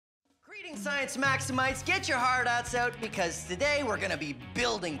Greetings, Science Maximites. Get your hard hats out because today we're gonna be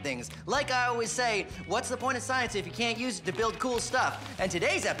building things. Like I always say, what's the point of science if you can't use it to build cool stuff? And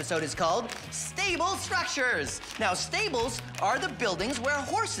today's episode is called Stable Structures. Now, stables are the buildings where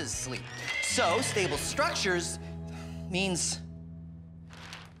horses sleep. So, stable structures means...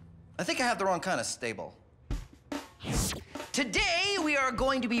 I think I have the wrong kind of stable. Today, we are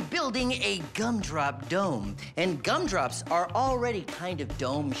going to be building a gumdrop dome. And gumdrops are already kind of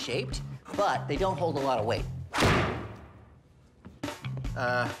dome-shaped, but they don't hold a lot of weight.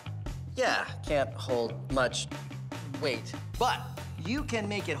 Yeah, can't hold much weight. But you can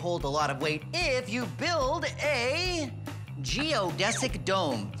make it hold a lot of weight if you build a geodesic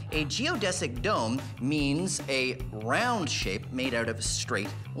dome. A geodesic dome means a round shape made out of straight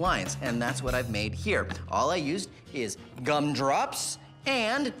lines, and that's what I've made here. All I used is gumdrops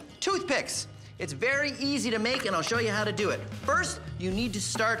and toothpicks. It's very easy to make, and I'll show you how to do it. First, you need to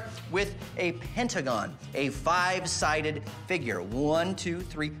start with a pentagon, a five-sided figure. 1, 2,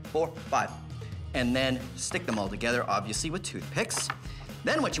 3, 4, 5. And then stick them all together, obviously, with toothpicks.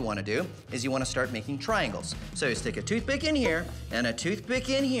 Then what you want to do is you want to start making triangles. So you stick a toothpick in here and a toothpick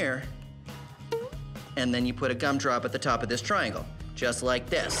in here, and then you put a gumdrop at the top of this triangle, just like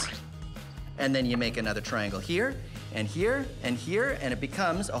this. And then you make another triangle here, and here, and here, and it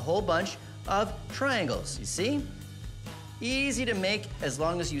becomes a whole bunch of triangles, you see? Easy to make as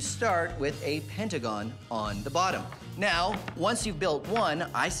long as you start with a pentagon on the bottom. Now, once you've built one,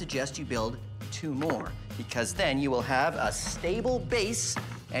 I suggest you build 2 more, because then you will have a stable base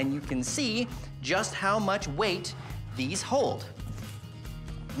and you can see just how much weight these hold.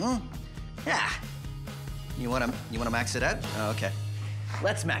 Yeah. You wanna max it out? Okay.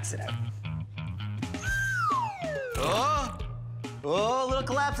 Let's max it out. Oh, a little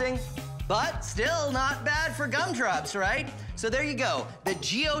collapsing, but still not bad for gumdrops, right? So there you go, the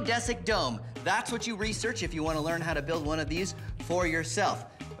geodesic dome. That's what you research if you want to learn how to build one of these for yourself.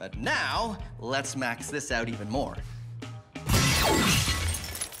 But now, let's max this out even more.